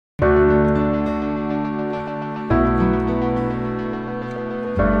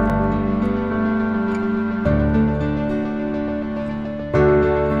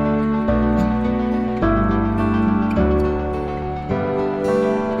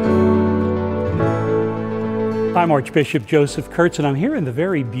I'm Archbishop Joseph Kurtz, and I'm here in the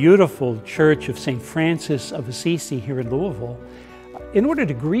very beautiful Church of St. Francis of Assisi here in Louisville in order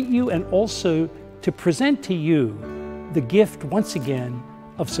to greet you and also to present to you the gift once again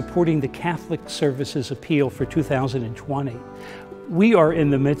of supporting the Catholic Services Appeal for 2020. We are in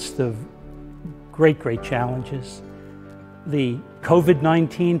the midst of great challenges. The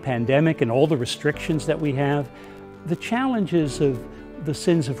COVID-19 pandemic and all the restrictions that we have, the challenges of the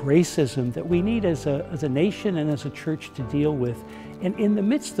sins of racism that we need as a nation and as a church to deal with. And in the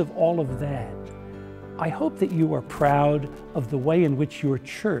midst of all of that, I hope that you are proud of the way in which your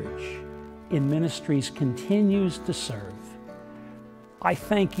church in ministries continues to serve. I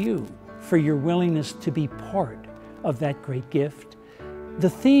thank you for your willingness to be part of that great gift.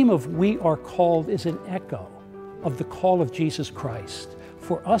 The theme of We Are Called is an echo of the call of Jesus Christ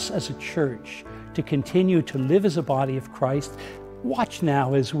for us as a church to continue to live as a body of Christ. Watch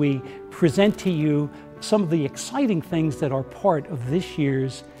now as we present to you some of the exciting things that are part of this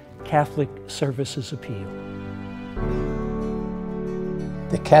year's Catholic Services Appeal.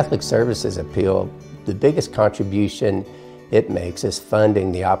 The Catholic Services Appeal, the biggest contribution it makes is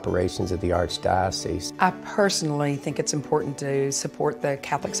funding the operations of the Archdiocese. I personally think it's important to support the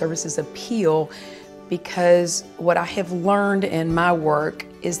Catholic Services Appeal because what I have learned in my work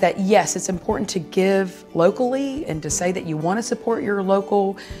is that yes, it's important to give locally and to say that you want to support your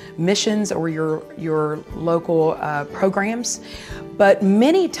local missions or your local programs, but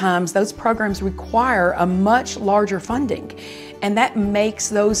many times those programs require a much larger funding, and that makes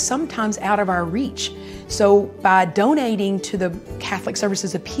those sometimes out of our reach. So by donating to the Catholic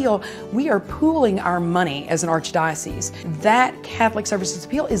Services Appeal, we are pooling our money as an archdiocese. That Catholic Services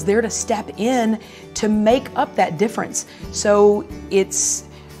Appeal is there to step in to make up that difference. So it's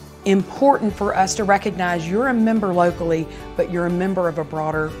important for us to recognize you're a member locally, but you're a member of a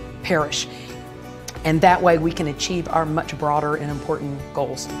broader parish. And that way we can achieve our much broader and important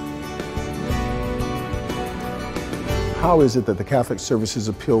goals. How is it that the Catholic Services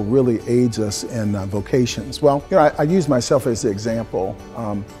Appeal really aids us in vocations? Well, I use myself as the example.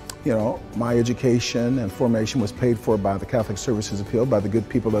 My education and formation was paid for by the Catholic Services Appeal, by the good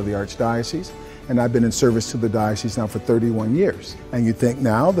people of the Archdiocese, and I've been in service to the diocese now for 31 years. And you think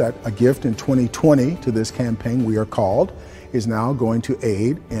now that a gift in 2020 to this campaign, We Are Called, is now going to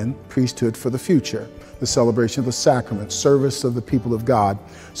aid in priesthood for the future, the celebration of the sacraments, service of the people of God.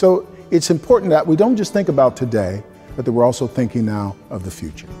 So it's important that we don't just think about today, but that we're also thinking now of the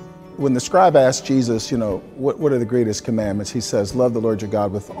future. When the scribe asked Jesus, what are the greatest commandments? He says, love the Lord your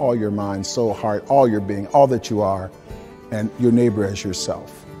God with all your mind, soul, heart, all your being, all that you are, and your neighbor as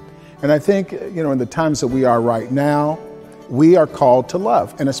yourself. And I think, in the times that we are right now, we are called to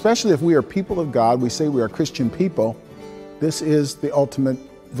love. And especially if we are people of God, we say we are Christian people, this is the ultimate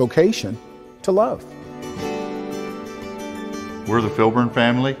vocation, to love. We're the Filburn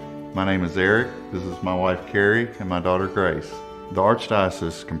family. My name is Eric, this is my wife Carrie, and my daughter Grace. The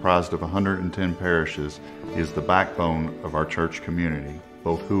Archdiocese, comprised of 110 parishes, is the backbone of our church community.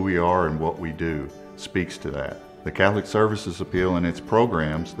 Both who we are and what we do speaks to that. The Catholic Services Appeal and its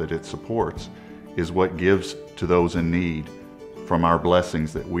programs that it supports is what gives to those in need from our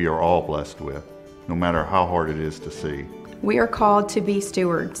blessings that we are all blessed with, no matter how hard it is to see. We are called to be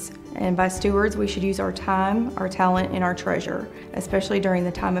stewards. And by stewards, we should use our time, our talent, and our treasure, especially during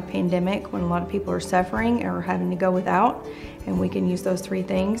the time of pandemic when a lot of people are suffering or having to go without, and we can use those three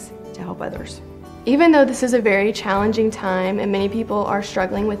things to help others. Even though this is a very challenging time and many people are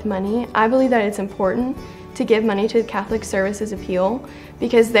struggling with money, I believe that it's important to give money to the Catholic Services Appeal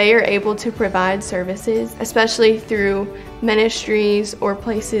because they are able to provide services, especially through ministries or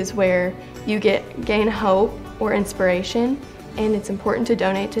places where you gain hope or inspiration. And it's important to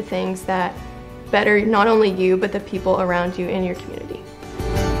donate to things that better not only you, but the people around you in your community.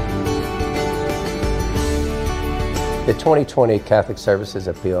 The 2020 Catholic Services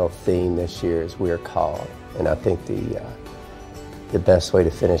Appeal theme this year is We Are Called. And I think the best way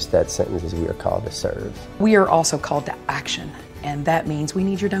to finish that sentence is we are called to serve. We are also called to action, and that means we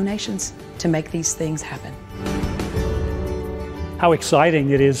need your donations to make these things happen. How exciting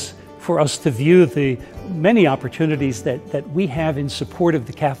it is for us to view the many opportunities that we have in support of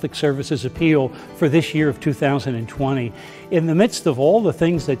the Catholic Services Appeal for this year of 2020. In the midst of all the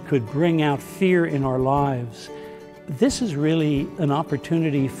things that could bring out fear in our lives, this is really an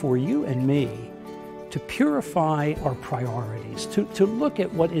opportunity for you and me to purify our priorities, to look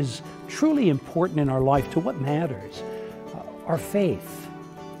at what is truly important in our life, to what matters, our faith,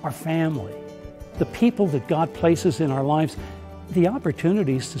 our family, the people that God places in our lives, the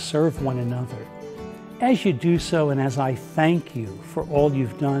opportunities to serve one another. As you do so, and as I thank you for all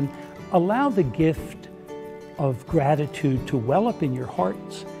you've done, allow the gift of gratitude to well up in your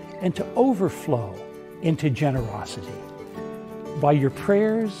hearts and to overflow into generosity. By your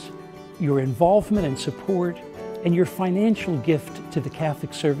prayers, your involvement and support, and your financial gift to the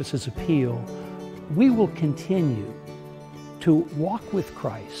Catholic Services Appeal, we will continue to walk with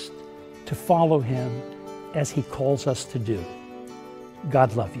Christ, to follow Him as He calls us to do.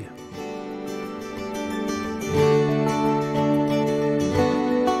 God love you.